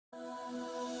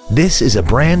This is a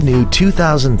brand new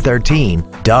 2013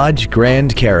 Dodge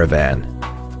Grand Caravan.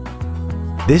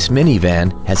 This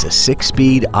minivan has a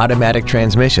 6-speed automatic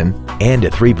transmission and a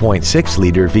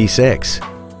 3.6-liter V6.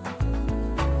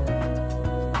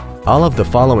 All of the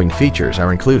following features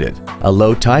are included: a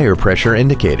low tire pressure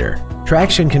indicator,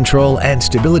 traction control and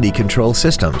stability control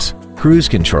systems, cruise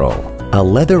control, a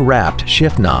leather-wrapped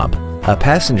shift knob, a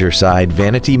passenger side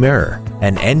vanity mirror,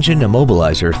 an engine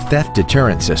immobilizer theft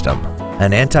deterrent system,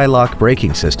 an anti-lock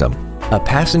braking system, a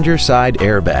passenger side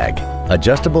airbag,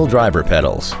 adjustable driver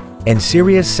pedals, and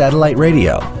Sirius satellite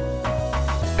radio.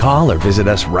 Call or visit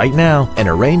us right now and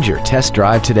arrange your test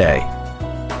drive today.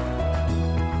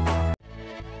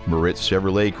 Moritz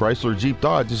Chevrolet Chrysler Jeep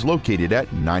Dodge is located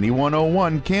at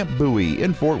 9101 Camp Bowie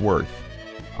in Fort Worth.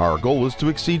 Our goal is to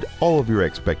exceed all of your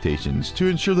expectations to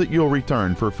ensure that you'll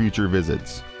return for future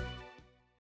visits.